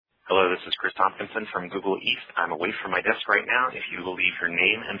Hello, this is Chris Tompkinson from Google East. I'm away from my desk right now. If you will leave your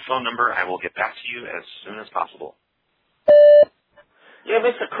name and phone number, I will get back to you as soon as possible. Yeah,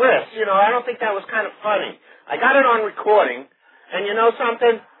 Mr. Chris, I don't think that was kind of funny. I got it on recording, and you know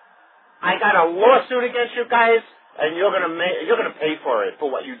something? I got a lawsuit against you guys, and you're gonna pay for it, for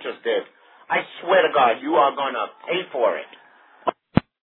what you just did. I swear to God, you are gonna pay for it.